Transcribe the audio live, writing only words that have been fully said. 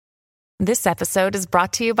This episode is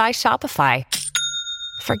brought to you by Shopify.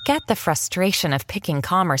 Forget the frustration of picking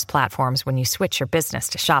commerce platforms when you switch your business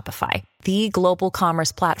to Shopify, the global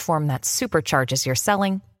commerce platform that supercharges your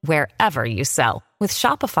selling wherever you sell. With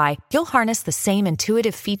Shopify, you'll harness the same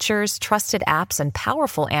intuitive features, trusted apps, and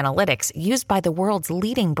powerful analytics used by the world's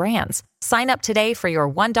leading brands. Sign up today for your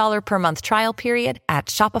 $1 per month trial period at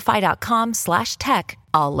shopify.com/tech,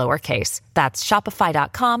 all lowercase. That's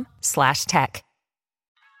shopify.com/tech.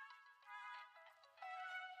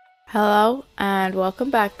 Hello and welcome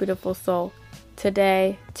back, beautiful soul.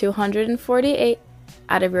 Today, 248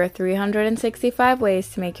 out of your 365 ways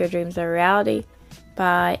to make your dreams a reality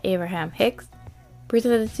by Abraham Hicks.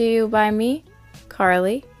 Presented to you by me,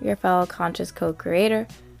 Carly, your fellow conscious co-creator.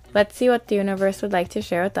 Let's see what the universe would like to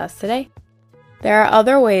share with us today. There are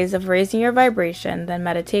other ways of raising your vibration than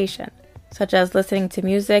meditation, such as listening to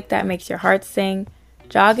music that makes your heart sing,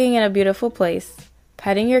 jogging in a beautiful place,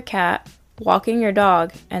 petting your cat, walking your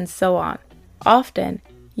dog, and so on. Often,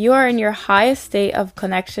 you are in your highest state of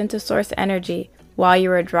connection to source energy while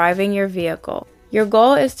you are driving your vehicle. Your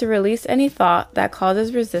goal is to release any thought that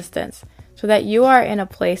causes resistance so that you are in a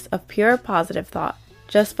place of pure positive thought.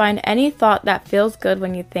 Just find any thought that feels good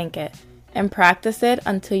when you think it and practice it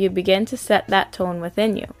until you begin to set that tone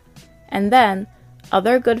within you. And then,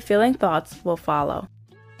 other good feeling thoughts will follow.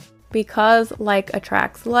 Because like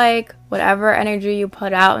attracts like, whatever energy you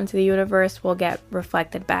put out into the universe will get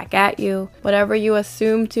reflected back at you. Whatever you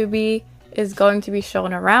assume to be is going to be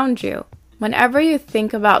shown around you. Whenever you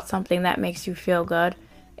think about something that makes you feel good,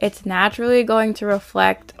 it's naturally going to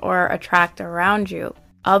reflect or attract around you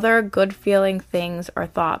other good feeling things or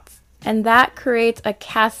thoughts. And that creates a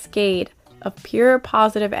cascade of pure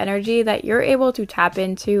positive energy that you're able to tap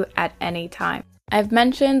into at any time. I've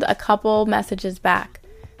mentioned a couple messages back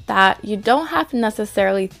that you don't have to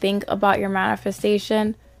necessarily think about your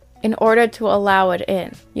manifestation in order to allow it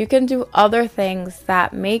in. You can do other things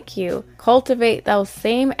that make you cultivate those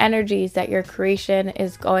same energies that your creation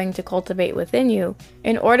is going to cultivate within you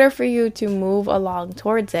in order for you to move along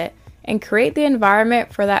towards it and create the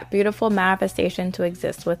environment for that beautiful manifestation to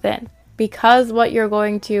exist within. Because what you're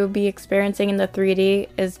going to be experiencing in the 3D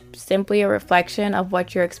is simply a reflection of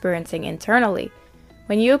what you're experiencing internally.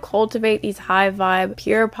 When you cultivate these high vibe,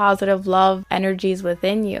 pure positive love energies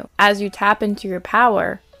within you, as you tap into your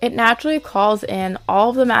power, it naturally calls in all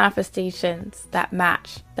of the manifestations that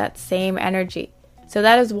match that same energy. So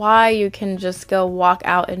that is why you can just go walk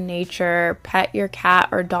out in nature, pet your cat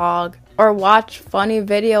or dog, or watch funny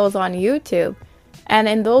videos on YouTube. And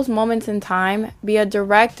in those moments in time, be a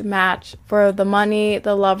direct match for the money,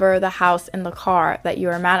 the lover, the house, and the car that you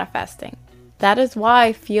are manifesting. That is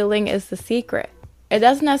why feeling is the secret. It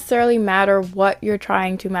doesn't necessarily matter what you're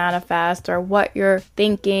trying to manifest or what you're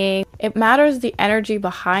thinking. It matters the energy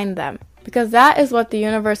behind them, because that is what the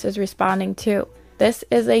universe is responding to. This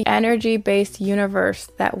is an energy-based universe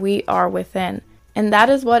that we are within. And that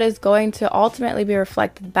is what is going to ultimately be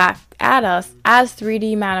reflected back at us as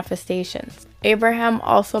 3D manifestations. Abraham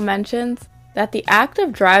also mentions that the act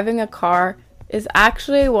of driving a car is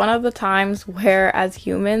actually one of the times where, as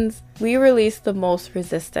humans, we release the most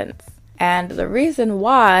resistance. And the reason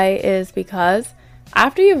why is because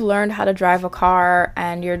after you've learned how to drive a car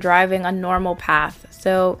and you're driving a normal path,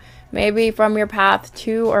 so maybe from your path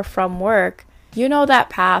to or from work, you know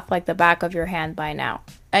that path like the back of your hand by now.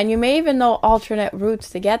 And you may even know alternate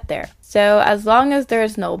routes to get there. So as long as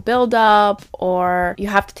there's no buildup or you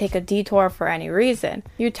have to take a detour for any reason,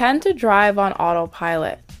 you tend to drive on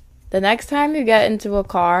autopilot. The next time you get into a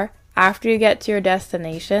car, after you get to your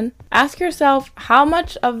destination, ask yourself how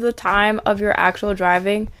much of the time of your actual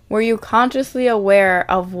driving were you consciously aware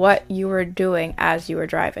of what you were doing as you were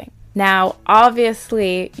driving. Now,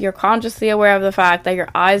 obviously, you're consciously aware of the fact that your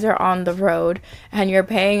eyes are on the road and you're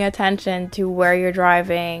paying attention to where you're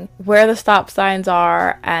driving, where the stop signs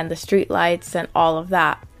are, and the street lights and all of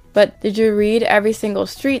that. But did you read every single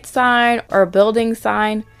street sign or building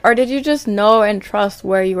sign? Or did you just know and trust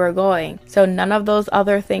where you were going, so none of those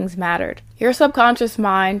other things mattered? Your subconscious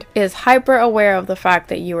mind is hyper aware of the fact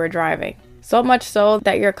that you were driving. So much so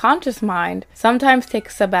that your conscious mind sometimes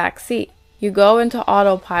takes a back seat. You go into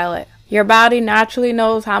autopilot. Your body naturally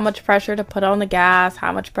knows how much pressure to put on the gas,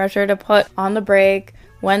 how much pressure to put on the brake,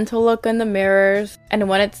 when to look in the mirrors, and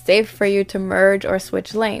when it's safe for you to merge or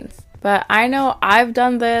switch lanes. But I know I've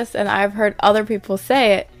done this and I've heard other people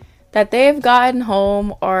say it, that they've gotten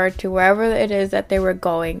home or to wherever it is that they were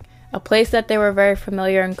going, a place that they were very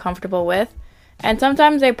familiar and comfortable with, and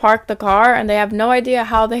sometimes they park the car and they have no idea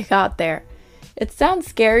how they got there. It sounds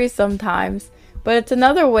scary sometimes, but it's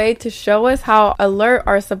another way to show us how alert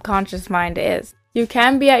our subconscious mind is. You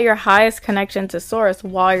can be at your highest connection to source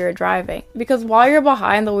while you're driving. Because while you're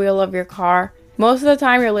behind the wheel of your car, most of the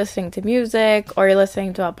time you're listening to music or you're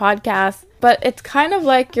listening to a podcast, but it's kind of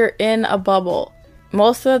like you're in a bubble.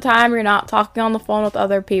 Most of the time you're not talking on the phone with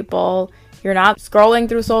other people, you're not scrolling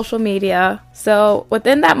through social media. So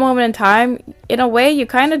within that moment in time, in a way, you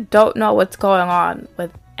kind of don't know what's going on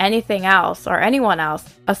with anything else or anyone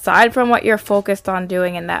else aside from what you're focused on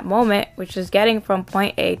doing in that moment, which is getting from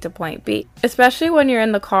point A to point B. Especially when you're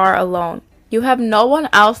in the car alone. You have no one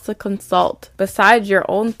else to consult besides your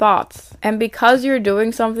own thoughts. And because you're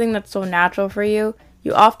doing something that's so natural for you,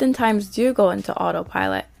 you oftentimes do go into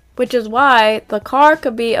autopilot. Which is why the car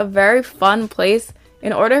could be a very fun place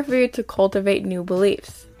in order for you to cultivate new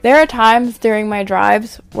beliefs. There are times during my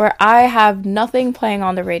drives where I have nothing playing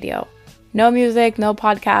on the radio. No music, no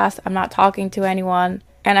podcast, I'm not talking to anyone,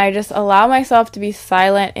 and I just allow myself to be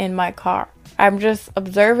silent in my car. I'm just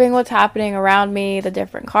observing what's happening around me, the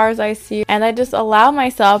different cars I see, and I just allow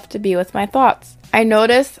myself to be with my thoughts. I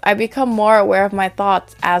notice I become more aware of my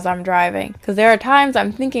thoughts as I'm driving, because there are times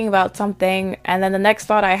I'm thinking about something, and then the next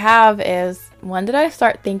thought I have is, when did I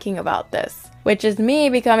start thinking about this? Which is me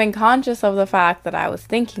becoming conscious of the fact that I was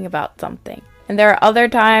thinking about something. And there are other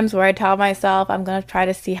times where I tell myself I'm going to try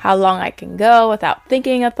to see how long I can go without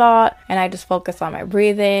thinking a thought, and I just focus on my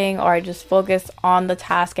breathing, or I just focus on the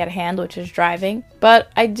task at hand, which is driving. But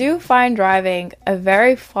I do find driving a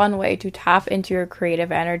very fun way to tap into your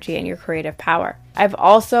creative energy and your creative power. I've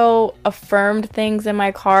also affirmed things in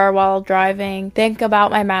my car while driving, think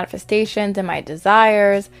about my manifestations and my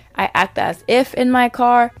desires. I act as if in my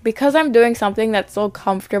car because I'm doing something that's so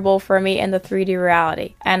comfortable for me in the 3D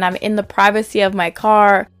reality. And I'm in the privacy of my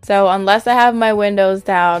car, so unless I have my windows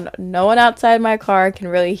down, no one outside my car can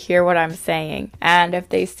really hear what I'm saying. And if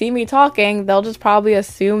they see me talking, they'll just probably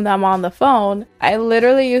assume that I'm on the phone. I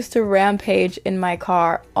literally used to rampage in my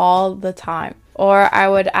car all the time. Or I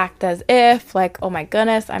would act as if, like, oh my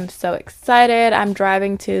goodness, I'm so excited. I'm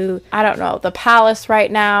driving to, I don't know, the palace right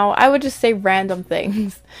now. I would just say random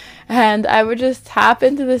things. And I would just tap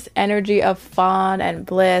into this energy of fun and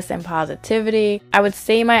bliss and positivity. I would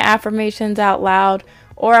say my affirmations out loud,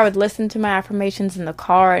 or I would listen to my affirmations in the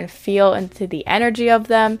car and feel into the energy of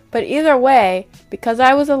them. But either way, because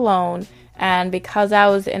I was alone, and because I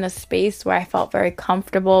was in a space where I felt very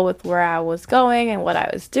comfortable with where I was going and what I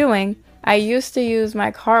was doing, I used to use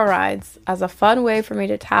my car rides as a fun way for me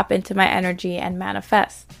to tap into my energy and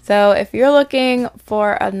manifest. So if you're looking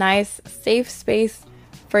for a nice, safe space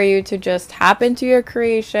for you to just tap into your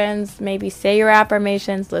creations, maybe say your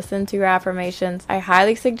affirmations, listen to your affirmations, I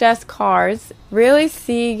highly suggest cars. Really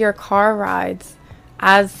see your car rides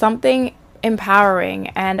as something empowering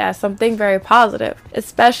and as something very positive,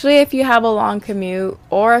 especially if you have a long commute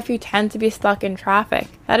or if you tend to be stuck in traffic.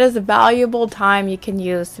 That is valuable time you can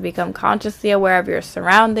use to become consciously aware of your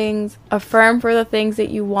surroundings, affirm for the things that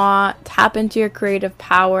you want, tap into your creative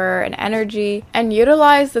power and energy, and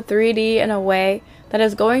utilize the 3D in a way that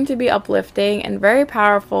is going to be uplifting and very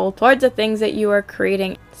powerful towards the things that you are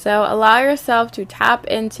creating. So allow yourself to tap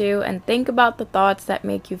into and think about the thoughts that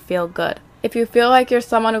make you feel good. If you feel like you're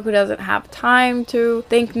someone who doesn't have time to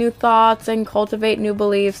think new thoughts and cultivate new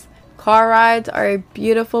beliefs, car rides are a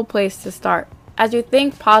beautiful place to start. As you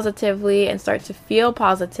think positively and start to feel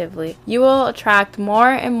positively, you will attract more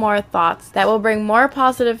and more thoughts that will bring more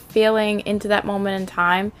positive feeling into that moment in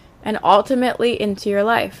time and ultimately into your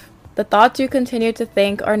life. The thoughts you continue to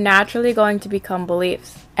think are naturally going to become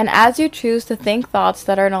beliefs. And as you choose to think thoughts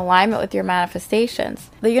that are in alignment with your manifestations,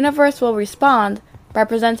 the universe will respond by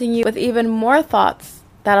presenting you with even more thoughts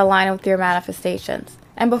that align with your manifestations.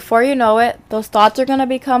 And before you know it, those thoughts are going to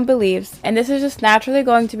become beliefs, and this is just naturally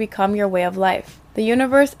going to become your way of life. The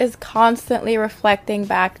universe is constantly reflecting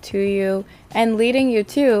back to you and leading you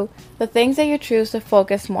to the things that you choose to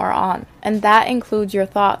focus more on, and that includes your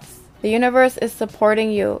thoughts. The universe is supporting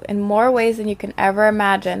you in more ways than you can ever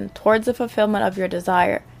imagine towards the fulfillment of your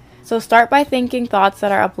desire. So start by thinking thoughts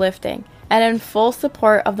that are uplifting and in full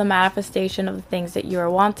support of the manifestation of the things that you are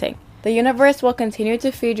wanting. The universe will continue to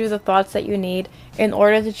feed you the thoughts that you need in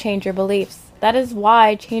order to change your beliefs. That is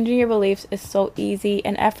why changing your beliefs is so easy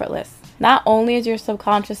and effortless. Not only is your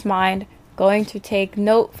subconscious mind going to take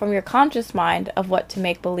note from your conscious mind of what to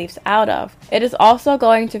make beliefs out of, it is also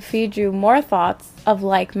going to feed you more thoughts of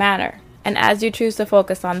like manner. And as you choose to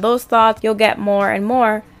focus on those thoughts, you'll get more and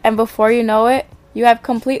more, and before you know it, you have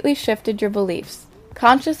completely shifted your beliefs.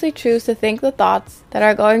 Consciously choose to think the thoughts that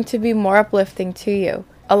are going to be more uplifting to you,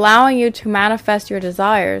 allowing you to manifest your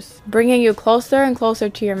desires, bringing you closer and closer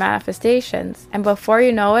to your manifestations. And before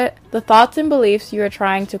you know it, the thoughts and beliefs you are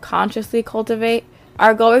trying to consciously cultivate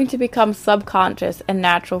are going to become subconscious and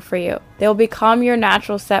natural for you. They will become your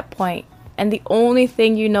natural set point and the only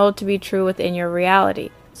thing you know to be true within your reality.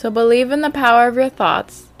 So believe in the power of your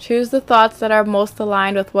thoughts. Choose the thoughts that are most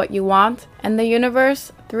aligned with what you want, and the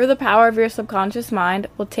universe, through the power of your subconscious mind,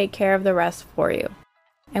 will take care of the rest for you.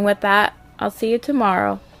 And with that, I'll see you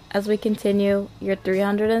tomorrow as we continue your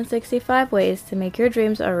 365 ways to make your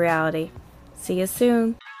dreams a reality. See you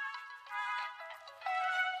soon.